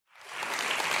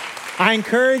I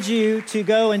encourage you to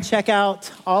go and check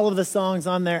out all of the songs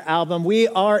on their album. We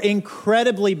are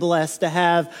incredibly blessed to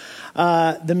have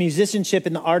the musicianship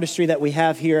and the artistry that we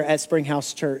have here at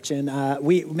Springhouse Church. And are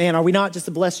we not just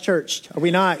a blessed church? Are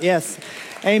we not? Yes.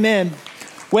 Amen.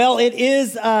 Well, it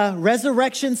is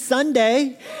Resurrection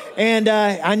Sunday, and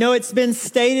I know it's been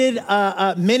stated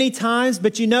many times,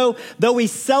 but you know, though we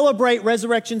celebrate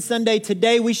Resurrection Sunday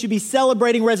today, we should be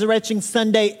celebrating Resurrection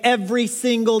Sunday every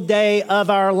single day of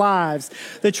our lives.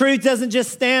 The truth doesn't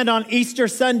just stand on Easter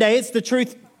Sunday, it's the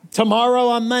truth tomorrow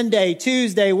on Monday,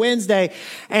 Tuesday, Wednesday,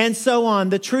 and so on.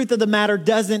 The truth of the matter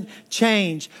doesn't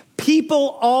change.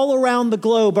 People all around the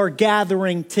globe are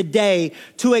gathering today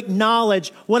to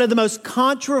acknowledge one of the most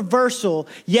controversial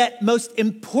yet most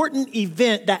important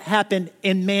event that happened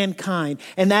in mankind,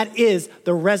 and that is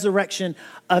the resurrection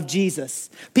of Jesus.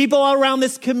 People all around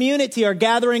this community are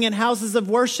gathering in houses of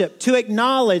worship to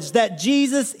acknowledge that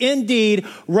Jesus indeed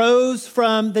rose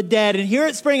from the dead. And here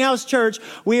at Springhouse Church,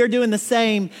 we are doing the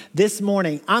same this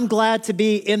morning. I'm glad to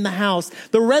be in the house.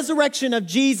 The resurrection of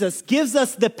Jesus gives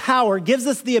us the power, gives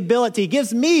us the ability,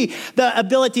 gives me the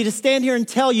ability to stand here and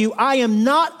tell you I am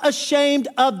not ashamed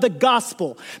of the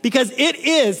gospel, because it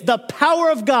is the power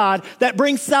of God that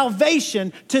brings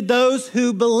salvation to those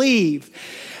who believe.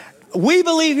 We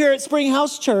believe here at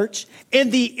Springhouse Church in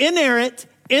the inerrant,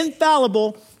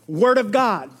 infallible Word of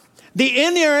God. The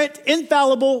inerrant,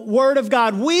 infallible Word of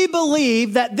God. We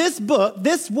believe that this book,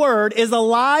 this Word, is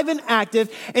alive and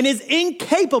active and is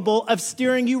incapable of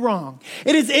steering you wrong.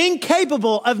 It is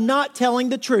incapable of not telling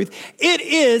the truth. It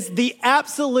is the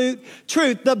absolute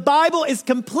truth. The Bible is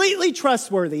completely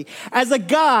trustworthy as a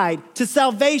guide to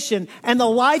salvation and the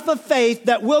life of faith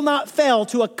that will not fail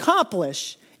to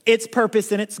accomplish its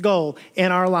purpose and its goal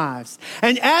in our lives.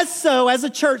 And as a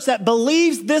church that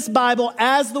believes this Bible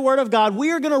as the Word of God,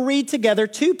 we are going to read together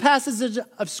two passages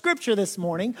of Scripture this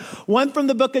morning, one from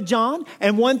the book of John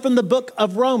and one from the book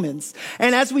of Romans.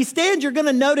 And as we stand, you're going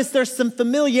to notice there's some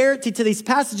familiarity to these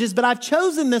passages, but I've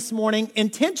chosen this morning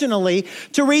intentionally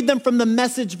to read them from the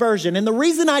Message version. And the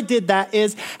reason I did that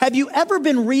is, have you ever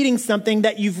been reading something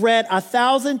that you've read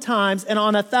 1,000 times, and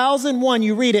on 1,001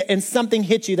 you read it and something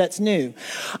hits you that's new?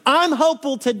 I'm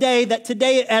hopeful today,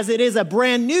 as it is a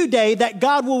brand new day, that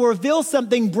God will reveal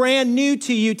something brand new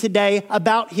to you today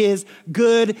about his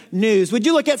good news. Would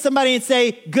you look at somebody and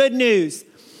say, good news?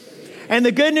 And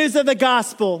the good news of the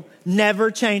gospel never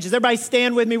changes. Everybody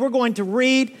stand with me. We're going to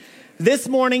read this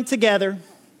morning together.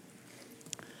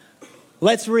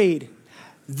 Let's read.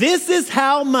 This is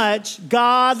how much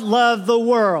God loved the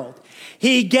world.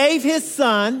 He gave his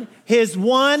son, his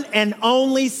one and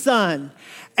only son.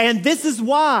 And this is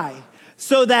why,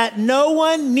 so that no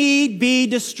one need be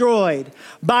destroyed.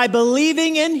 By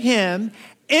believing in him,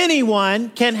 anyone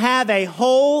can have a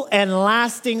whole and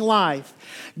lasting life.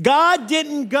 God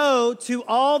didn't go to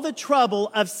all the trouble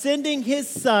of sending his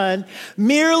son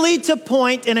merely to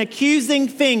point an accusing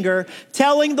finger,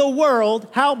 telling the world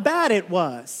how bad it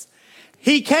was.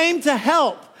 He came to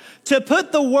help, to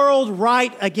put the world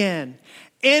right again.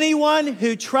 Anyone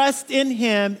who trusts in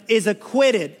him is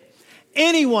acquitted.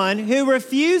 Anyone who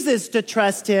refuses to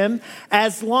trust him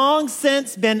has long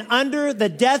since been under the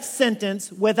death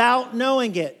sentence without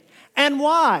knowing it. And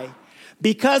why?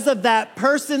 Because of that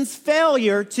person's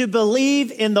failure to believe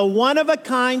in the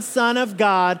one-of-a-kind Son of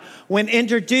God when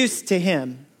introduced to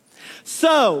him.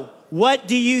 So, what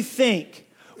do you think?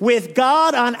 With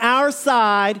God on our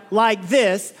side like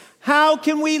this, how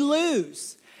can we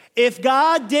lose? If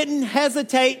God didn't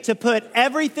hesitate to put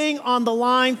everything on the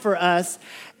line for us,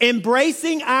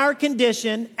 embracing our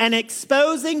condition and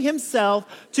exposing himself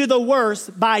to the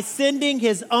worst by sending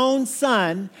his own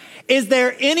son, is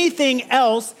there anything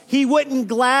else he wouldn't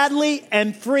gladly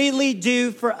and freely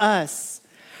do for us?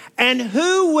 And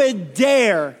who would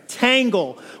dare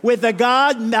tangle with a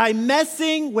God by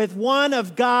messing with one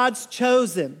of God's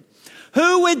chosen?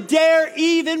 Who would dare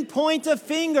even point a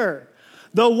finger?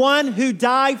 The one who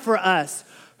died for us,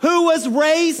 who was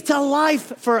raised to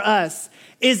life for us,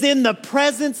 is in the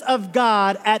presence of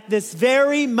God at this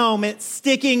very moment,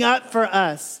 sticking up for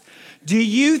us. Do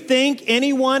you think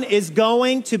anyone is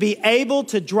going to be able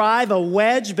to drive a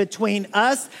wedge between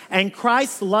us and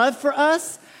Christ's love for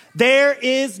us? There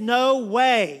is no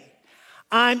way.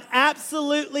 I'm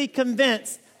absolutely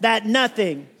convinced that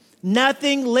nothing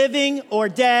living or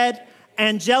dead,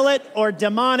 angelic or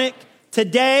demonic,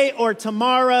 today or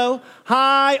tomorrow,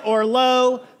 high or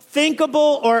low,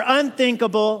 thinkable or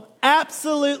unthinkable,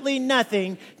 absolutely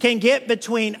nothing can get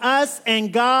between us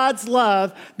and God's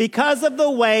love because of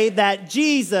the way that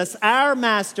Jesus, our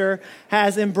Master,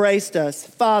 has embraced us.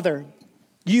 Father,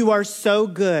 you are so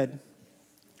good.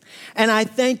 And I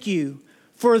thank you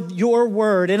for your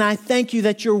word. And I thank you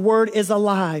that your word is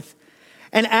alive.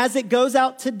 And as it goes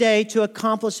out today to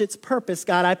accomplish its purpose,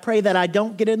 God, I pray that I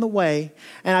don't get in the way.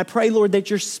 And I pray, Lord, that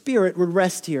your spirit would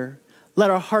rest here. Let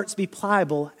our hearts be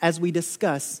pliable as we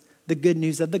discuss the good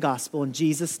news of the gospel. In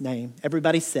Jesus' name,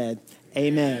 everybody said,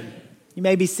 amen. You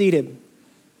may be seated.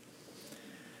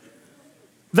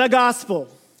 The gospel.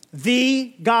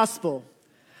 The gospel.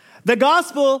 The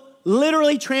gospel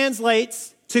literally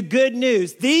translates to good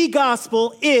news. The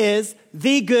gospel is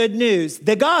the good news.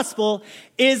 The gospel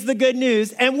is the good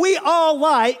news. And we all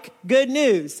like good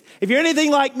news. If you're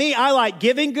anything like me, I like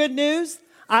giving good news.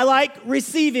 I like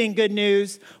receiving good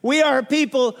news. We are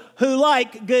people who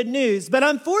like good news. But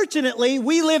unfortunately,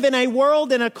 we live in a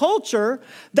world and a culture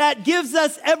that gives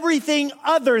us everything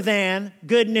other than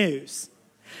good news.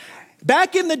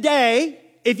 Back in the day,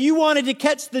 if you wanted to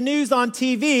catch the news on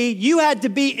TV, you had to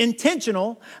be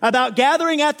intentional about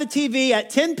gathering at the TV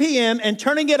at 10 p.m. and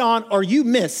turning it on, or you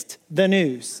missed the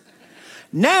news.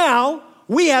 Now,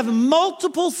 we have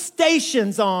multiple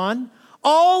stations on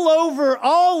all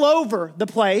over the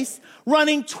place,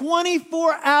 running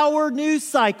 24-hour news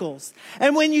cycles.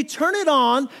 And when you turn it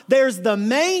on, there's the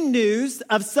main news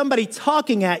of somebody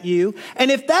talking at you.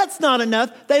 And if that's not enough,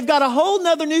 they've got a whole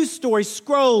nother news story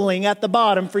scrolling at the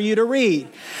bottom for you to read.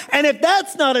 And if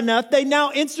that's not enough, they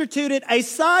now instituted a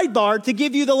sidebar to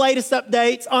give you the latest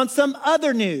updates on some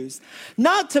other news.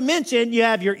 Not to mention, you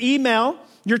have your email,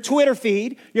 your Twitter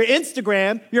feed, your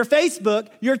Instagram, your Facebook,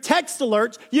 your text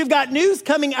alerts. You've got news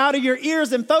coming out of your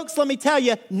ears. And folks, let me tell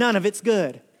you, none of it's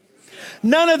good.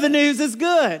 None of the news is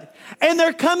good. And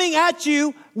they're coming at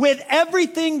you with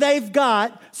everything they've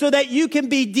got so that you can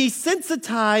be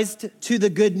desensitized to the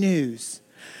good news.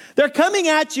 They're coming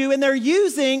at you and they're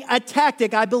using a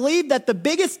tactic. I believe that the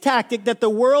biggest tactic that the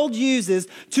world uses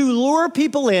to lure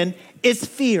people in is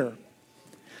fear.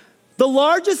 The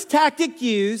largest tactic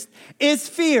used is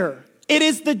fear. It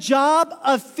is the job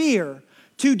of fear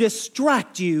to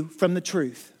distract you from the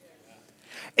truth.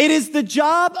 It is the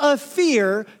job of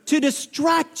fear to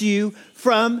distract you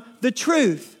from the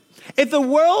truth. If the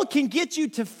world can get you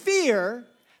to fear,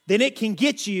 then it can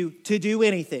get you to do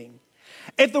anything.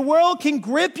 If the world can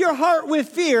grip your heart with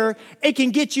fear, it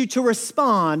can get you to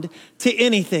respond to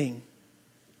anything.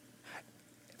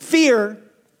 Fear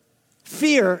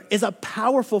is a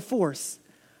powerful force,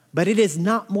 but it is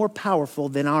not more powerful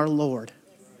than our Lord.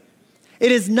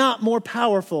 It is not more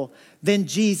powerful than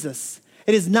Jesus.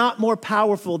 It is not more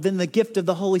powerful than the gift of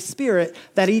the Holy Spirit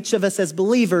that each of us as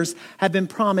believers have been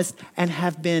promised and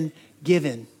have been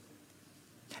given.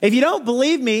 If you don't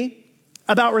believe me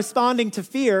about responding to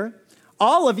fear,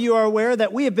 all of you are aware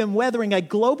that we have been weathering a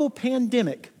global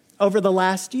pandemic over the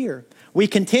last year. We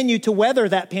continue to weather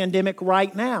that pandemic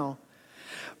right now.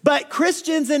 But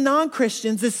Christians and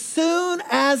non-Christians, as soon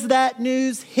as that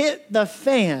news hit the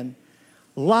fan,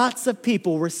 lots of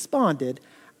people responded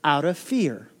out of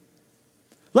fear.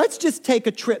 Let's just take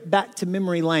a trip back to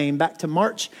memory lane, back to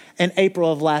March and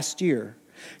April of last year.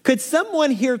 Could someone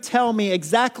here tell me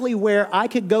exactly where I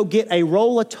could go get a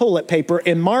roll of toilet paper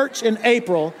in March and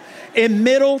April in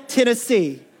Middle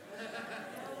Tennessee?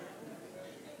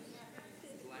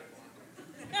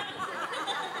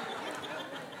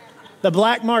 The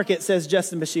black market, says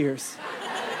Justin Bashirs.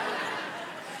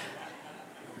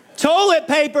 Toilet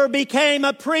paper became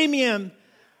a premium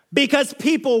because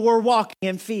people were walking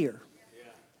in fear.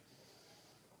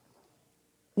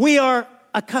 We are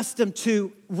accustomed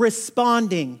to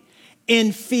responding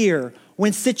in fear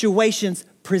when situations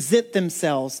present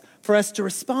themselves for us to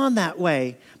respond that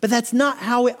way. But that's not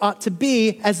how it ought to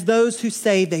be as those who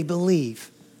say they believe.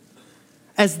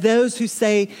 As those who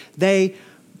say they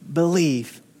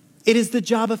believe. It is the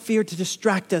job of fear to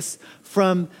distract us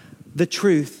from the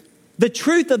truth. The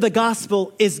truth of the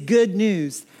gospel is good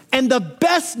news. And the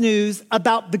best news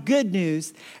about the good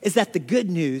news is that the good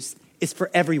news is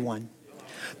for everyone.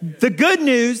 The good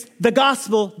news, the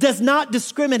gospel, does not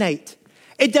discriminate.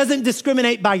 It doesn't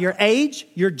discriminate by your age,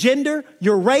 your gender,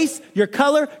 your race, your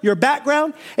color, your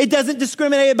background. It doesn't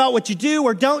discriminate about what you do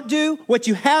or don't do, what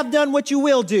you have done, what you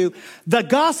will do. The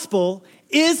gospel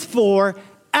is for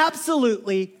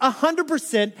absolutely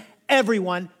 100%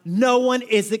 everyone. No one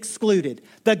is excluded.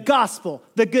 The gospel,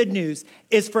 the good news,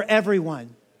 is for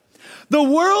everyone. The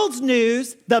world's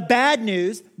news, the bad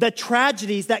news, the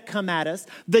tragedies that come at us,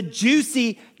 the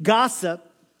juicy gossip,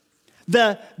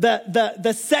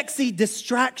 the sexy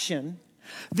distraction,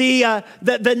 the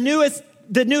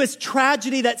newest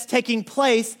tragedy that's taking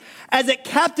place, as it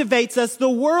captivates us, the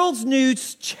world's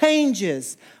news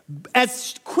changes.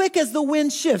 As quick as the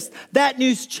wind shifts, that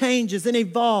news changes and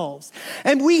evolves.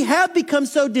 And we have become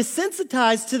so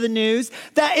desensitized to the news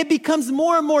that it becomes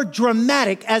more and more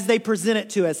dramatic as they present it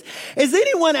to us. Has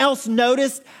anyone else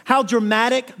noticed how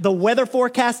dramatic the weather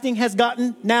forecasting has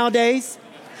gotten nowadays?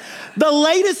 The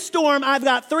latest storm, I've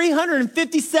got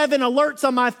 357 alerts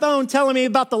on my phone telling me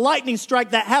about the lightning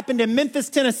strike that happened in Memphis,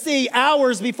 Tennessee,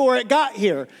 hours before it got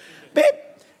here. Babe,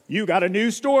 you got a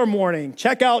new storm warning.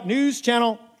 Check out News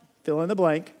Channel, fill in the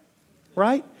blank,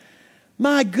 right?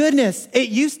 My goodness, it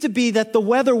used to be that the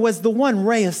weather was the one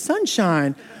ray of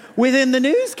sunshine within the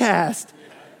newscast.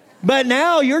 But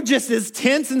now you're just as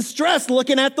tense and stressed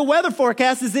looking at the weather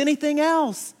forecast as anything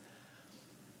else.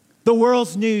 The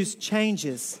world's news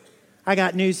changes. I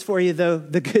got news for you, though.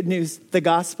 The good news, the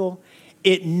gospel,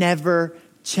 it never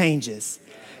changes.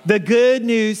 The good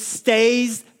news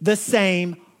stays the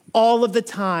same all of the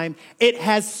time. It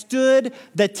has stood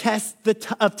the test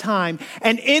of time.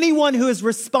 And anyone who has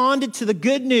responded to the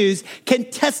good news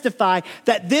can testify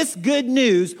that this good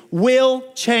news will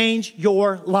change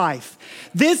your life.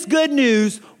 This good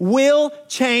news will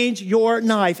change your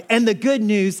life. And the good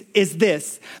news is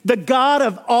this: the God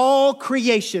of all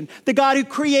creation, the God who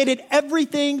created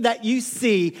everything that you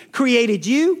see, created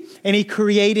you and he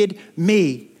created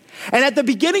me. And at the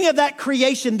beginning of that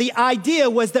creation, the idea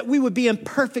was that we would be in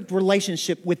perfect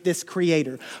relationship with this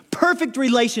creator, perfect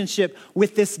relationship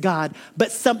with this God.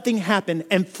 But something happened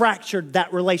and fractured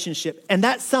that relationship. And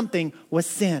that something was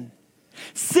sin.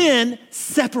 Sin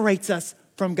separates us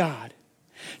from God.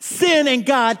 Sin and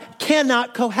God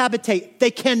cannot cohabitate.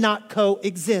 They cannot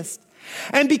coexist.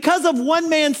 And because of one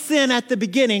man's sin at the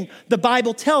beginning, the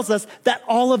Bible tells us that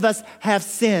all of us have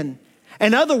sin.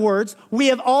 In other words, we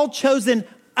have all chosen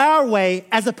our way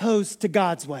as opposed to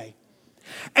God's way.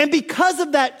 And because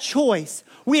of that choice,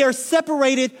 we are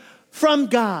separated from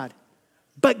God.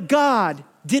 But God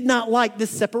did not like this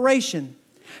separation.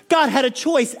 God had a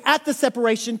choice at the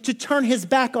separation to turn his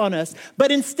back on us.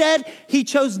 But instead, he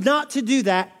chose not to do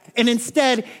that. And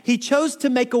instead, he chose to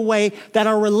make a way that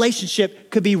our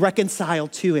relationship could be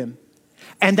reconciled to him.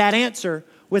 And that answer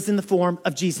was in the form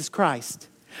of Jesus Christ.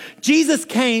 Jesus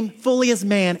came fully as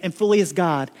man and fully as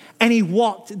God, and he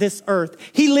walked this earth.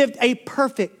 He lived a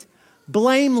perfect,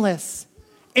 blameless,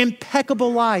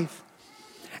 impeccable life.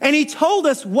 And he told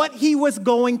us what he was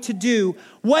going to do,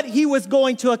 what he was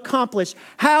going to accomplish,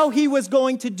 how he was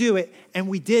going to do it, and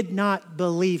we did not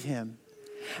believe him.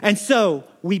 And so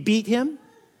we beat him,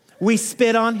 we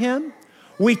spit on him,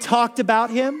 we talked about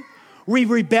him, we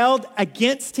rebelled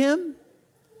against him.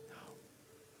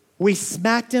 We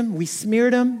smacked him, we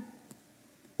smeared him,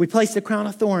 we placed a crown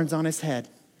of thorns on his head,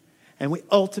 and we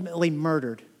ultimately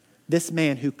murdered this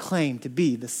man who claimed to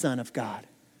be the Son of God.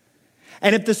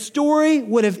 And if the story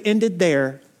would have ended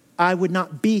there, I would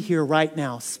not be here right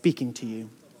now speaking to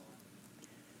you.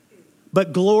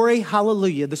 But glory,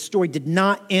 hallelujah, the story did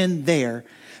not end there,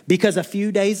 because a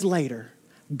few days later,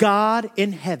 God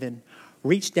in heaven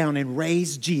reached down and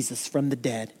raised Jesus from the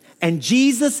dead. And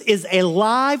Jesus is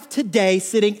alive today,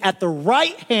 sitting at the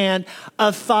right hand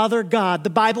of Father God.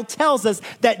 The Bible tells us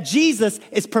that Jesus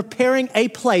is preparing a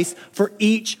place for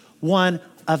each one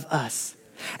of us.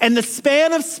 And the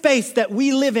span of space that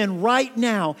we live in right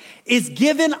now is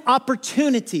given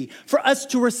opportunity for us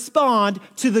to respond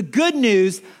to the good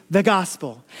news, the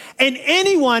gospel. And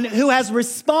anyone who has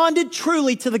responded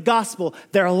truly to the gospel,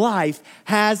 their life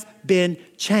has been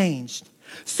changed.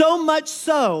 So much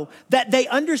so that they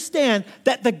understand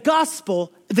that the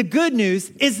gospel, the good news,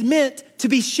 is meant to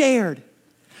be shared.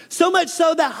 So much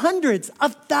so that hundreds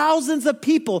of thousands of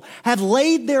people have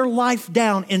laid their life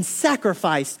down in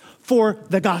sacrifice for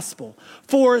the gospel,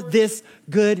 for this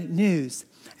good news.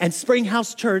 And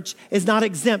Springhouse Church is not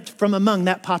exempt from among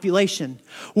that population.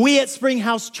 We at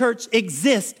Springhouse Church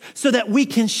exist so that we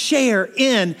can share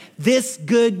in this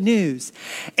good news.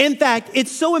 In fact,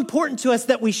 it's so important to us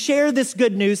that we share this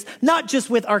good news, not just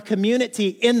with our community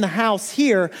in the house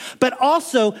here, but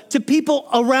also to people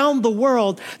around the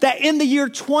world, that in the year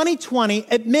 2020,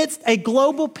 amidst a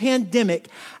global pandemic,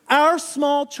 our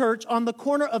small church on the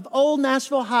corner of Old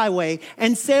Nashville Highway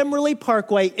and Sam-Ridley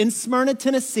Parkway in Smyrna,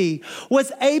 Tennessee,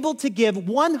 was able to give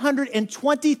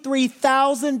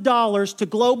 $123,000 to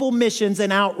global missions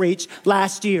and outreach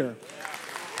last year.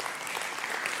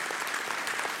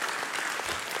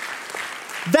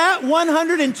 That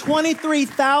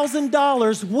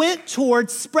 $123,000 went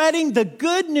towards spreading the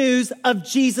good news of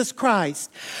Jesus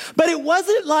Christ. But it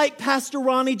wasn't like Pastor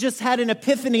Ronnie just had an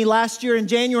epiphany last year in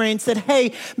January and said,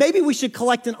 hey, maybe we should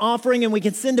collect an offering and we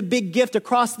can send a big gift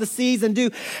across the seas and do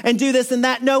this and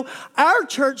that. No, our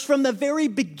church from the very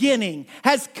beginning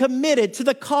has committed to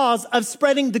the cause of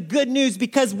spreading the good news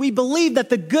because we believe that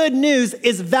the good news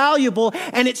is valuable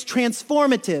and it's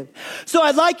transformative. So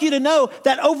I'd like you to know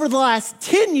that over the last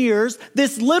 10 years,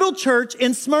 this little church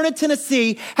in Smyrna,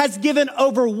 Tennessee has given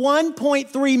over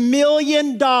 $1.3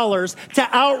 million to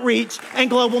outreach and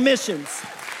global missions.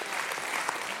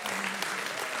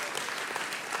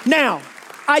 Now,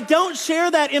 I don't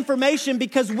share that information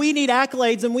because we need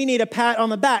accolades and we need a pat on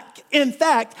the back. In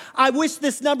fact, I wish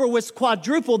this number was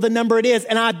quadruple the number it is,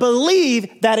 and I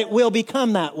believe that it will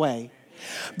become that way.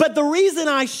 But the reason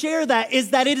I share that is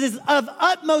that it is of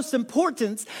utmost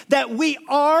importance that we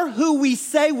are who we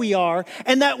say we are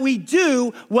and that we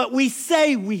do what we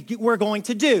say we're going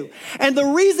to do. And the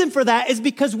reason for that is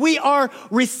because we are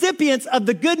recipients of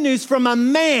the good news from a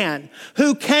man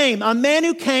who came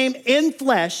in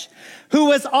flesh, who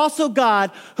was also God,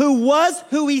 who was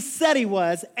who he said he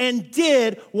was and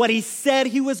did what he said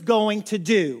he was going to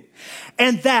do.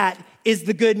 And that is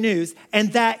the good news,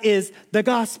 and that is the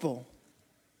gospel.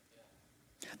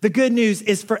 The good news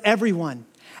is for everyone,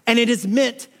 and it is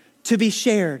meant to be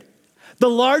shared. The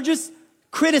largest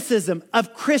criticism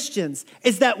of Christians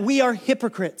is that we are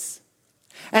hypocrites.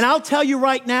 And I'll tell you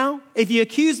right now, if you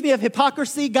accuse me of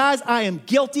hypocrisy, guys, I am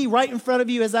guilty right in front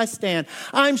of you as I stand.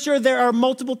 I'm sure there are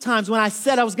multiple times when I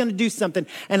said I was going to do something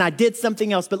and I did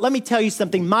something else. But let me tell you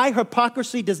something. My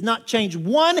hypocrisy does not change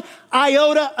one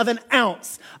iota of an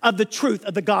ounce of the truth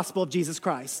of the gospel of Jesus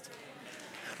Christ.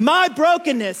 My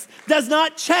brokenness does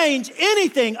not change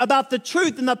anything about the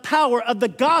truth and the power of the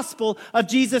gospel of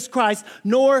Jesus Christ,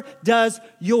 nor does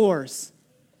yours.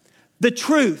 The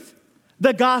truth,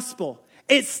 the gospel,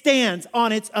 it stands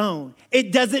on its own.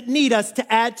 It doesn't need us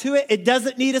to add to it. It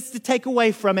doesn't need us to take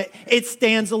away from it. It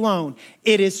stands alone.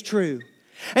 It is true.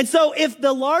 And so if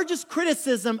the largest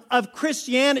criticism of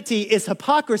Christianity is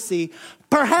hypocrisy,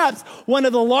 perhaps one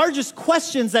of the largest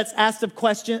questions that's asked of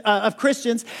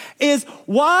Christians is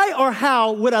why or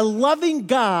how would a loving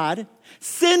God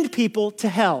send people to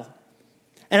hell?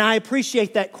 And I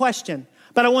appreciate that question,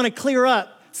 but I want to clear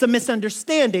up some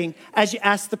misunderstanding as you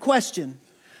ask the question.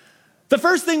 The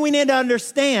first thing we need to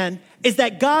understand is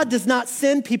that God does not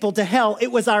send people to hell.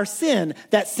 It was our sin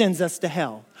that sends us to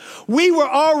hell. We were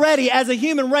already, as a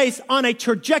human race, on a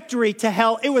trajectory to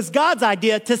hell. It was God's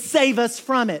idea to save us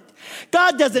from it.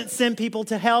 God doesn't send people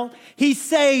to hell. He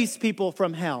saves people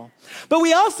from hell. But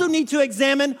we also need to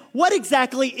examine what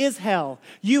exactly is hell.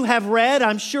 You have read,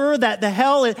 I'm sure, that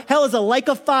hell is a lake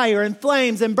of fire and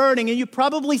flames and burning. And you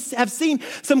probably have seen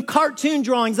some cartoon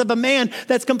drawings of a man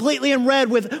that's completely in red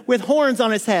with horns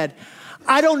on his head.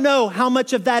 I don't know how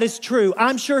much of that is true.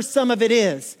 I'm sure some of it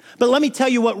is. But let me tell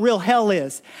you what real hell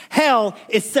is. Hell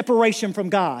is separation from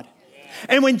God.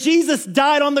 And when Jesus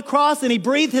died on the cross and he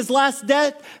breathed his last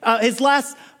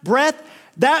breath,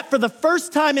 that for the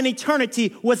first time in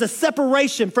eternity was a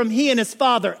separation from he and his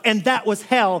Father, and that was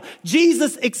hell.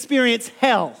 Jesus experienced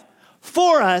hell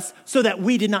for us so that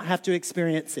we did not have to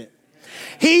experience it.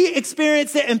 He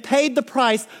experienced it and paid the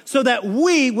price so that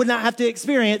we would not have to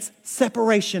experience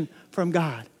separation from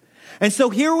God. And so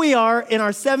here we are in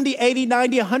our 70, 80,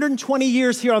 90, 120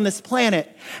 years here on this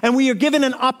planet, and we are given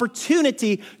an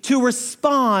opportunity to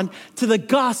respond to the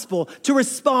gospel, to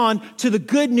respond to the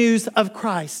good news of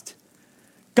Christ.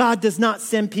 God does not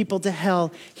send people to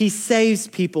hell. He saves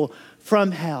people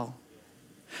from hell.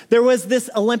 There was this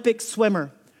Olympic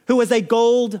swimmer who was a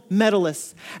gold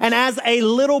medalist. And as a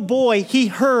little boy, he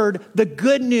heard the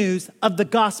good news of the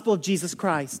gospel of Jesus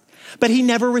Christ, but he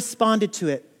never responded to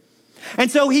it.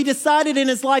 And so he decided in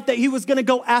his life that he was going to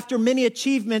go after many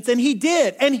achievements, and he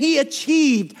did. And he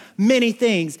achieved many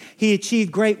things. He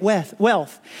achieved great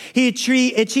wealth. He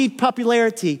achieved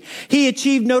popularity. He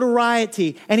achieved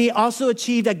notoriety. And he also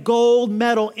achieved a gold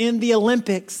medal in the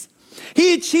Olympics.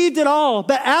 He achieved it all,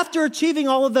 but after achieving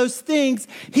all of those things,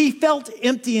 he felt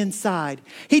empty inside.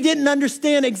 He didn't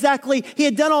understand exactly, he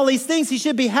had done all these things, he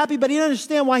should be happy, but he didn't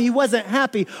understand why he wasn't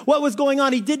happy. What was going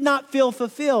on? He did not feel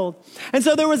fulfilled. And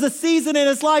so there was a season in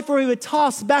his life where he would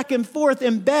toss back and forth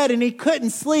in bed and he couldn't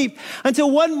sleep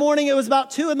until one morning, it was about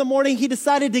 2 a.m, he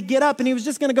decided to get up and he was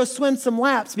just going to go swim some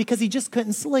laps because he just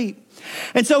couldn't sleep.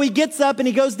 And so he gets up and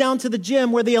he goes down to the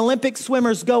gym where the Olympic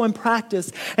swimmers go and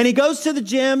practice. And he goes to the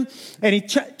gym and he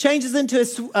changes into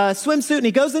his swimsuit and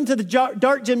he goes into the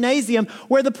dark gymnasium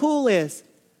where the pool is.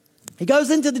 He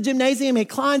goes into the gymnasium, he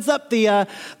climbs up the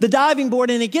diving board,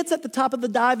 and he gets at the top of the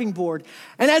diving board.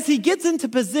 And as he gets into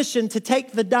position to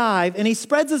take the dive, and he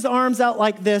spreads his arms out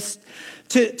like this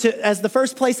as the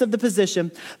first place of the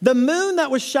position, the moon that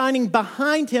was shining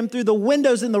behind him through the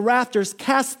windows in the rafters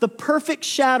cast the perfect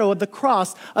shadow of the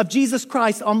cross of Jesus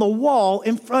Christ on the wall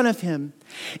in front of him.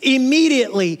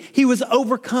 Immediately, he was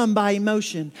overcome by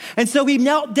emotion. And so he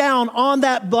knelt down on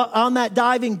that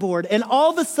diving board. And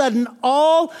all of a sudden,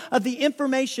 all of the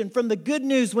information from the good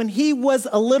news when he was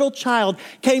a little child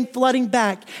came flooding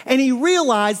back. And he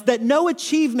realized that no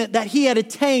achievement that he had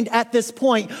attained at this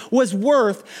point was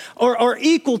worth or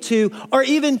equal to or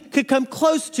even could come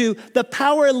close to the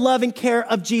power and love and care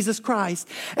of Jesus Christ.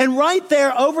 And right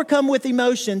there, overcome with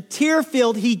emotion,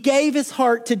 tear-filled, he gave his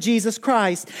heart to Jesus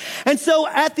Christ. And so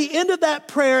at the end of that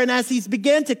prayer, and as he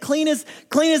began to clean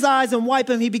his eyes and wipe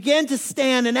them, he began to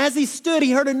stand. And as he stood,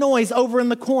 he heard a noise over in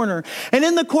the corner. And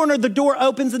in the corner, the door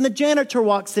opens and the janitor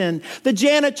walks in. The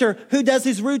janitor who does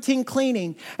his routine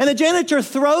cleaning. And the janitor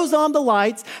throws on the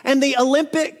lights, and the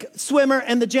Olympic swimmer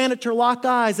and the janitor lock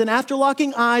eyes. And after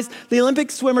locking eyes, the Olympic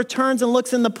swimmer turns and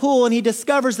looks in the pool, and he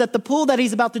discovers that the pool that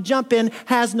he's about to jump in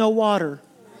has no water.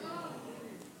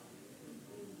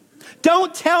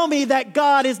 Don't tell me that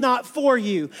God is not for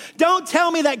you. Don't tell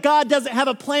me that God doesn't have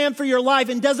a plan for your life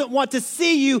and doesn't want to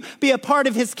see you be a part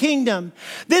of his kingdom.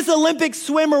 This Olympic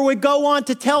swimmer would go on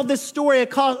to tell this story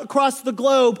across the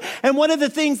globe. And one of the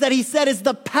things that he said is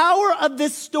the power of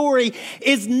this story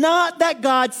is not that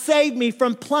God saved me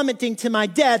from plummeting to my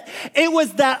death. It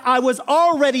was that I was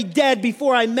already dead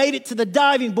before I made it to the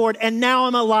diving board, and now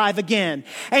I'm alive again.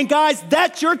 And guys,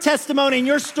 that's your testimony and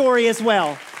your story as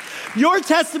well. Your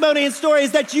testimony and story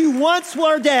is that you once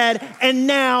were dead and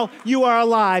now you are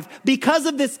alive because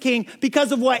of this king,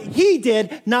 because of what he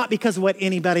did, not because of what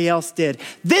anybody else did.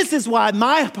 This is why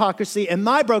my hypocrisy and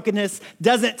my brokenness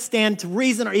doesn't stand to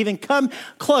reason or even come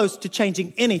close to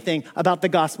changing anything about the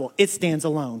gospel. It stands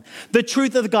alone. The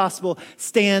truth of the gospel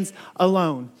stands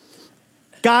alone.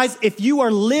 Guys, if you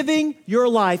are living your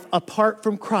life apart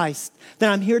from Christ, then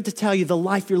I'm here to tell you the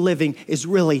life you're living is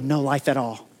really no life at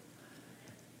all.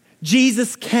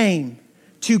 Jesus came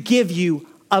to give you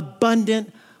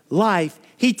abundant life.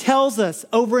 He tells us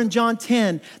over in John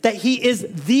 10 that he is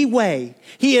the way,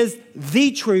 he is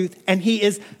the truth, and he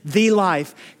is the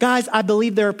life. Guys, I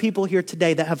believe there are people here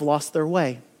today that have lost their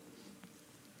way.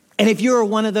 And if you're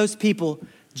one of those people,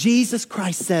 Jesus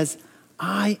Christ says,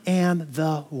 I am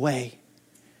the way.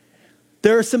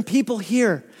 There are some people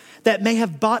here that may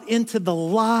have bought into the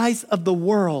lies of the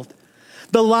world,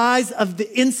 the lies of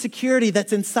the insecurity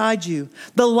that's inside you,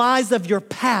 the lies of your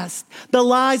past, the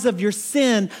lies of your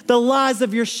sin, the lies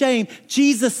of your shame.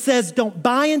 Jesus says, don't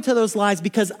buy into those lies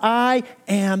because I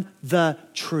am the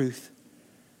truth.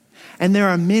 And there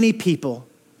are many people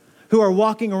who are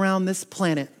walking around this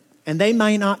planet, and they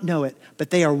may not know it,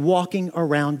 but they are walking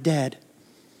around dead.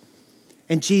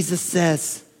 And Jesus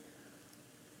says,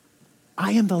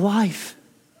 I am the life.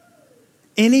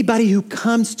 Anybody who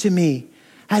comes to me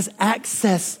has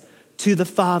access to the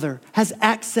Father, has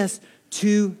access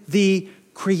to the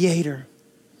Creator.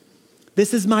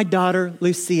 This is my daughter,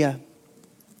 Lucia.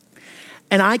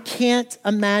 And I can't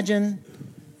imagine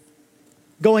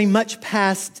going much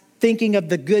past thinking of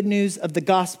the good news of the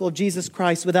gospel of Jesus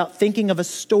Christ without thinking of a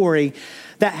story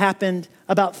that happened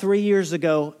about 3 years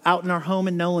ago out in our home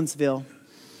in Nolensville.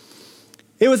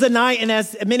 It was a night, and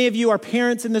as many of you are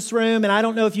parents in this room, and I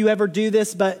don't know if you ever do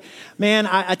this, but man,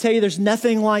 I tell you, there's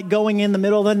nothing like going in the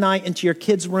middle of the night into your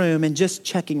kid's room and just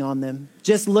checking on them,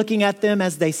 just looking at them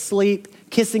as they sleep,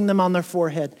 kissing them on their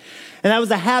forehead. And that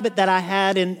was a habit that I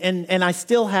had and I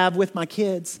still have with my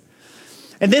kids.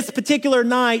 And this particular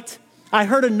night, I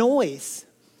heard a noise.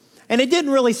 And it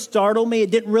didn't really startle me.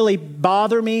 It didn't really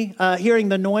bother me hearing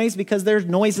the noise because there's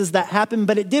noises that happen,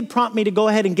 but it did prompt me to go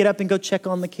ahead and get up and go check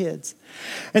on the kids.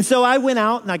 And so I went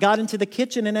out and I got into the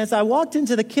kitchen. And as I walked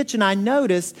into the kitchen, I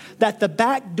noticed that the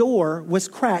back door was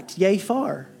cracked yay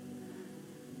far.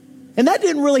 And that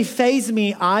didn't really faze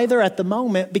me either at the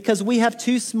moment because we have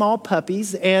 2 small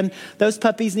puppies and those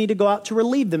puppies need to go out to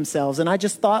relieve themselves. And I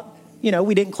just thought,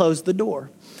 we didn't close the door.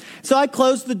 So I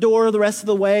closed the door the rest of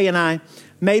the way and I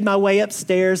made my way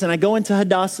upstairs and I go into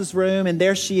Hadassah's room and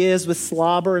there she is with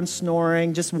slobber and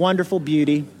snoring, just wonderful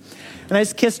beauty. And I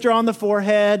just kissed her on the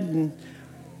forehead and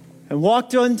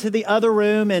walked into the other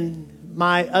room and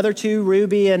my other 2,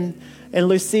 Ruby and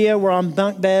Lucia, were on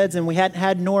bunk beds and we hadn't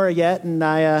had Nora yet. And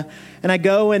I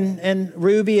go and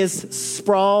Ruby is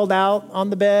sprawled out on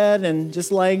the bed and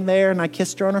just laying there and I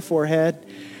kissed her on her forehead.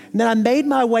 And then I made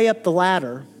my way up the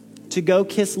ladder to go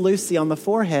kiss Lucy on the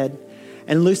forehead.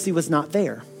 And Lucy was not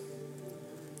there.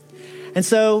 And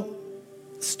so,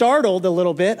 startled a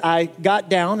little bit, I got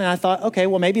down and I thought, okay,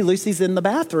 well, maybe Lucy's in the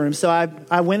bathroom. So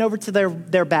I went over to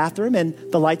their bathroom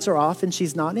and the lights are off and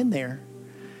she's not in there.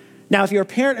 Now, if you're a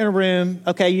parent in a room,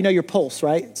 okay, you know your pulse,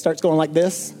 right? It starts going like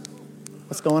this.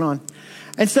 What's going on?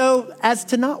 And so, as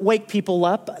to not wake people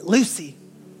up, Lucia.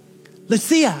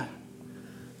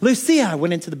 I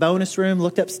went into the bonus room,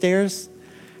 looked upstairs,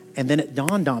 and then it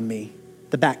dawned on me,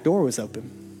 the back door was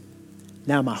open.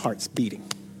 Now my heart's beating.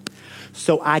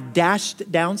 So I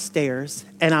dashed downstairs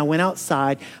and I went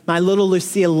outside. My little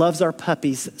Lucia loves our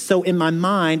puppies. So in my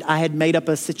mind, I had made up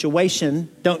a situation.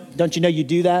 Don't you know you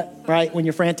do that, right? When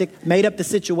you're frantic, made up the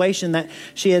situation that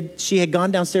she had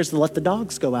gone downstairs to let the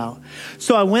dogs go out.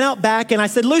 So I went out back and I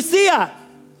said, Lucia,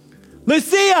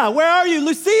 where are you?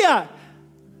 Lucia.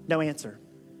 No answer.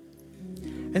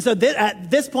 And so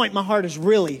at this point, my heart is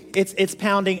really, it's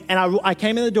pounding. And I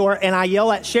came in the door and I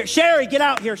yell at Sherry, get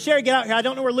out here. Sherry, get out here. I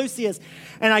don't know where Lucy is.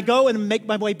 And I go and make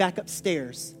my way back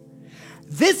upstairs.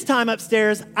 This time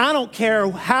upstairs, I don't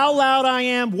care how loud I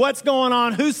am, what's going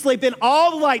on, who's sleeping.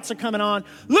 All the lights are coming on.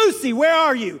 Lucy, where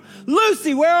are you?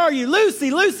 Lucy, where are you?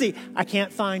 Lucy. I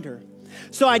can't find her.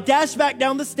 So I dash back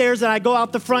down the stairs and I go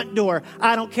out the front door.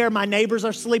 I don't care. My neighbors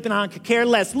are sleeping. I could care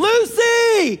less.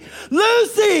 Lucy!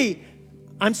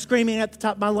 I'm screaming at the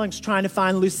top of my lungs trying to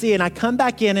find Lucy. And I come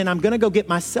back in and I'm going to go get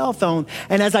my cell phone.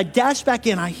 And as I dash back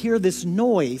in, I hear this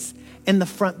noise in the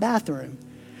front bathroom.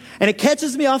 And it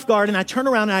catches me off guard. And I turn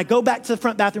around and I go back to the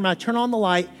front bathroom. And I turn on the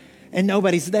light and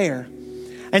nobody's there.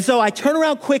 And so I turn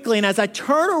around quickly. And as I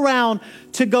turn around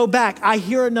to go back, I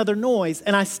hear another noise.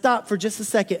 And I stop for just a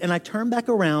second. And I turn back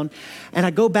around and I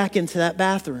go back into that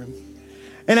bathroom.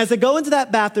 And as I go into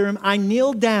that bathroom, I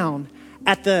kneel down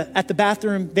at the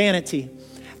bathroom vanity.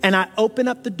 And I open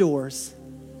up the doors,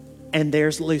 and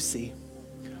there's Lucy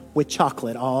with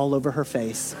chocolate all over her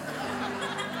face.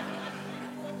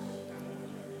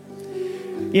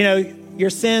 You know,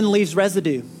 your sin leaves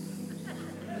residue.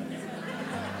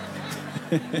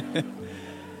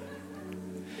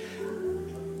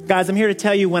 Guys, I'm here to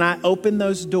tell you, when I opened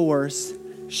those doors,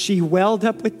 she welled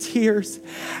up with tears,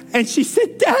 and she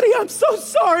said, Daddy, I'm so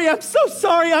sorry.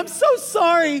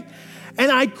 And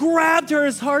I grabbed her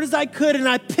as hard as I could and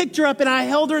I picked her up and I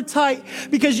held her tight,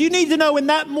 because you need to know in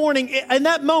that moment,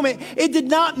 it did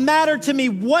not matter to me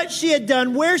what she had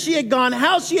done, where she had gone,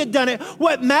 how she had done it.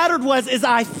 What mattered is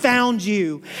I found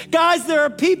you. Guys, there are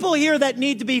people here that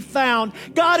need to be found.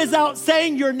 God is out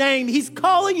saying your name. He's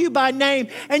calling you by name,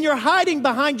 and you're hiding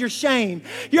behind your shame.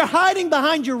 You're hiding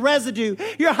behind your residue.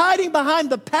 You're hiding behind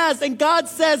the past. And God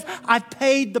says, I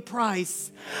paid the price.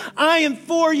 I am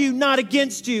for you, not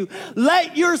against you.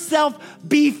 Let yourself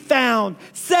be found.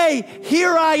 Say,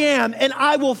 here I am, and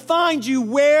I will find you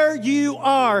where you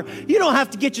are. You don't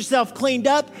have to get yourself cleaned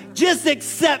up. Just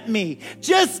accept me.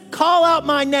 Just call out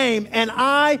my name, and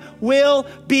I will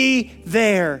be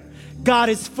there. God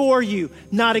is for you,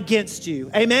 not against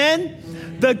you.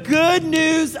 Amen? The good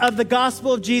news of the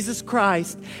gospel of Jesus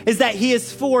Christ is that he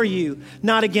is for you,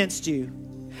 not against you.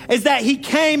 Is that he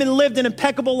came and lived an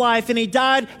impeccable life, and he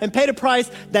died and paid a price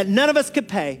that none of us could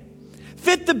pay,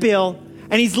 fit the bill,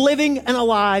 and he's living and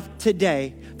alive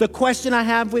today. The question I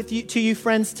have to you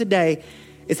friends today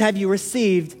is, have you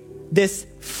received this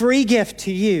free gift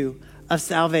to you of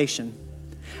salvation?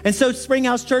 And so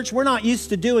Springhouse Church, we're not used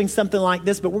to doing something like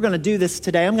this, but we're going to do this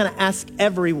today. I'm going to ask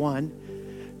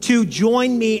everyone to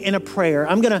join me in a prayer.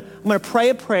 I'm going to pray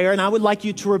a prayer, and I would like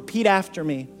you to repeat after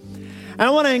me. And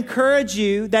I want to encourage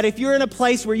you that if you're in a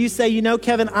place where you say, you know,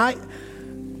 Kevin, I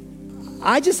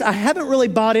haven't really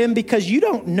bought in, because you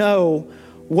don't know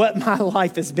what my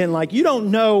life has been like. You don't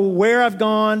know where I've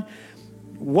gone,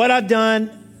 what I've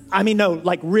done. I mean, no,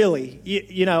 like really,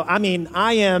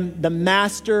 I am the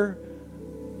master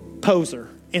poser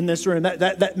in this room.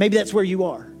 That maybe that's where you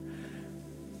are.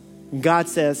 And God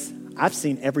says, I've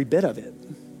seen every bit of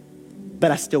it,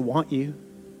 but I still want you.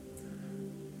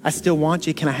 I still want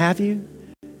you. Can I have you?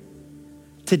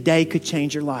 Today could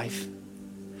change your life.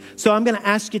 So I'm going to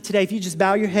ask you today, if you just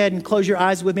bow your head and close your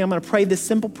eyes with me, I'm going to pray this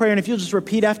simple prayer. And if you'll just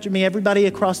repeat after me, everybody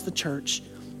across the church.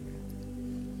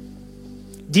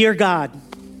 Dear God,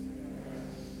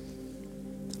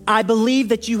 I believe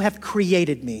that you have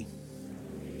created me.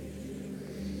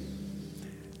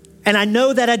 And I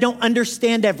know that I don't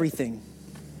understand everything.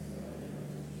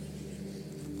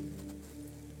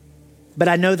 But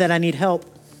I know that I need help.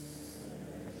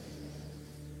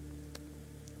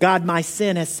 God, my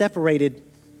sin has separated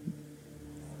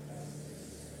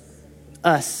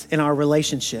us in our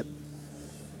relationship.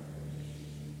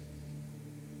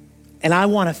 And I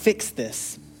want to fix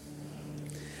this.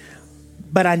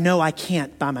 But I know I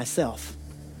can't by myself.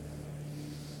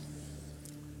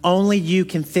 Only you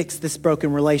can fix this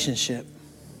broken relationship.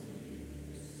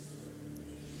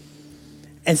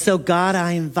 And so, God,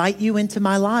 I invite you into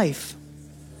my life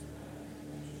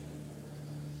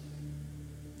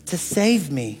to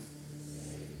save me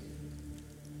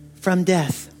from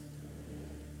death.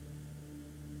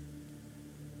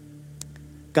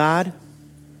 God,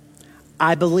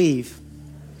 I believe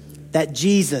that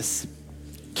Jesus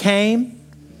came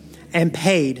and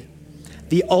paid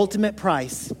the ultimate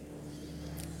price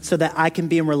so that I can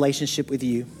be in relationship with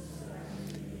you.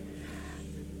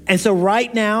 And so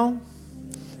right now,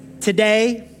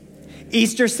 today,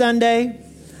 Easter Sunday,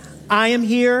 I am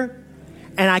here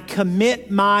and I commit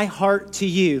my heart to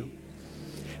you.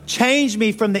 Change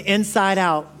me from the inside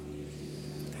out,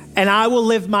 and I will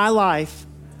live my life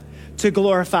to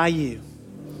glorify you.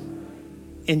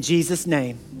 In Jesus'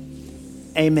 name,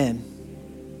 amen.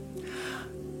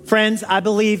 Friends, I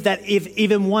believe that if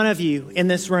even one of you in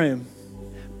this room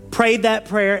prayed that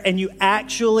prayer and you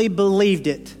actually believed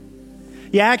it,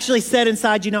 you actually said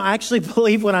inside, I actually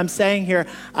believe what I'm saying here.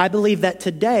 I believe that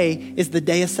today is the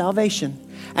day of salvation.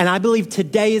 And I believe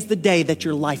today is the day that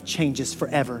your life changes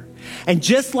forever. And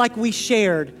just like we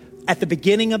shared at the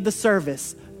beginning of the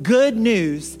service, good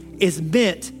news is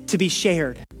meant to be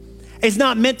shared. It's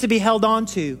not meant to be held on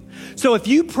to. So if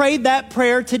you prayed that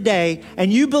prayer today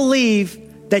and you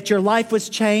believe that your life was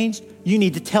changed, you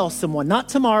need to tell someone, not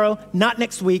tomorrow, not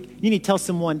next week. You need to tell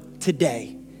someone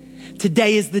today.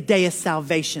 Today is the day of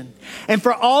salvation. And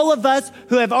for all of us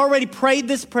who have already prayed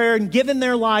this prayer and given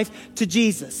their life to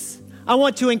Jesus, I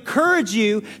want to encourage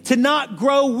you to not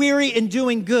grow weary in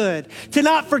doing good, to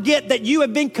not forget that you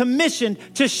have been commissioned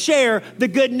to share the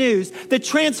good news. The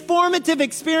transformative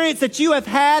experience that you have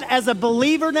had as a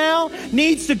believer now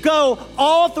needs to go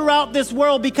all throughout this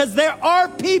world, because there are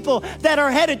people that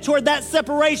are headed toward that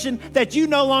separation that you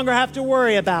no longer have to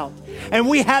worry about. And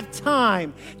we have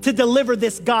time to deliver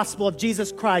this gospel of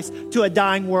Jesus Christ to a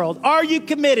dying world. Are you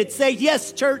committed? Say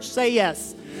yes, church, say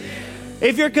yes.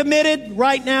 If you're committed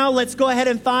right now, let's go ahead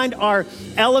and find our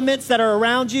elements that are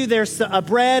around you. There's a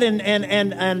bread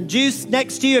and juice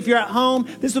next to you. If you're at home,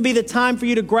 this will be the time for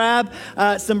you to grab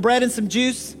some bread and some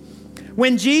juice.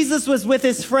 When Jesus was with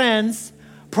his friends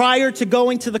prior to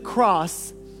going to the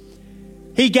cross,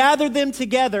 he gathered them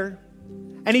together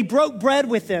and he broke bread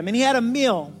with them and he had a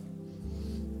meal.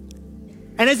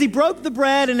 And as he broke the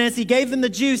bread and as he gave them the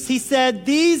juice, he said,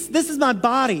 this is my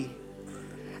body.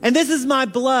 And this is my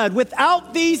blood.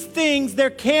 Without these things,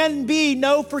 there can be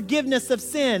no forgiveness of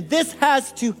sin. This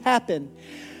has to happen.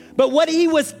 But what he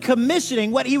was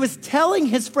commissioning, what he was telling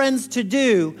his friends to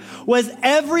do, was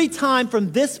every time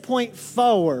from this point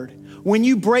forward, when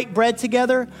you break bread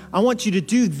together, I want you to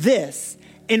do this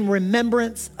in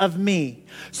remembrance of me.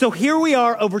 So here we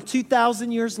are over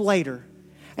 2,000 years later.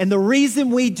 And the reason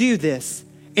we do this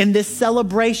in this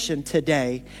celebration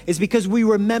today is because we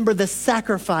remember the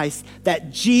sacrifice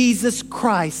that Jesus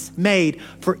Christ made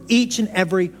for each and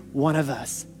every one of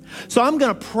us. So I'm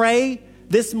going to pray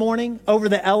this morning over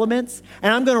the elements,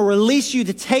 and I'm going to release you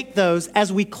to take those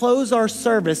as we close our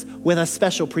service with a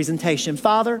special presentation.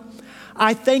 Father,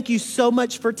 I thank you so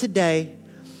much for today.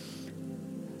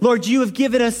 Lord, you have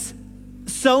given us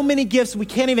so many gifts. We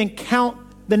can't even count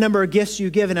the number of gifts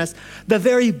you've given us. The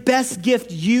very best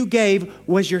gift you gave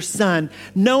was your son.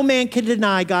 No man can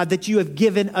deny, God, that you have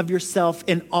given of yourself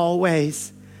in all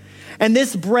ways. And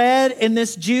this bread and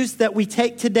this juice that we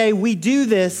take today, we do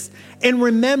this in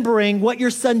remembering what your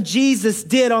son Jesus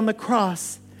did on the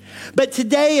cross. But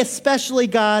today, especially,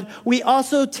 God, we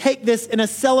also take this in a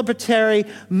celebratory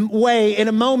way, in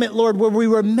a moment, Lord, where we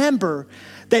remember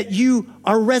that you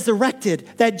are resurrected,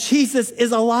 that Jesus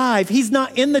is alive. He's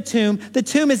not in the tomb. The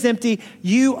tomb is empty.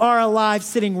 You are alive,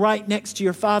 sitting right next to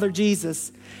your Father,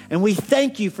 Jesus. And we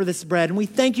thank you for this bread, and we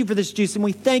thank you for this juice, and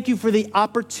we thank you for the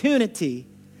opportunity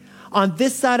on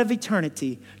this side of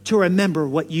eternity to remember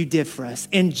what you did for us.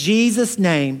 In Jesus'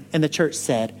 name, and the church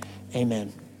said,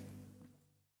 amen.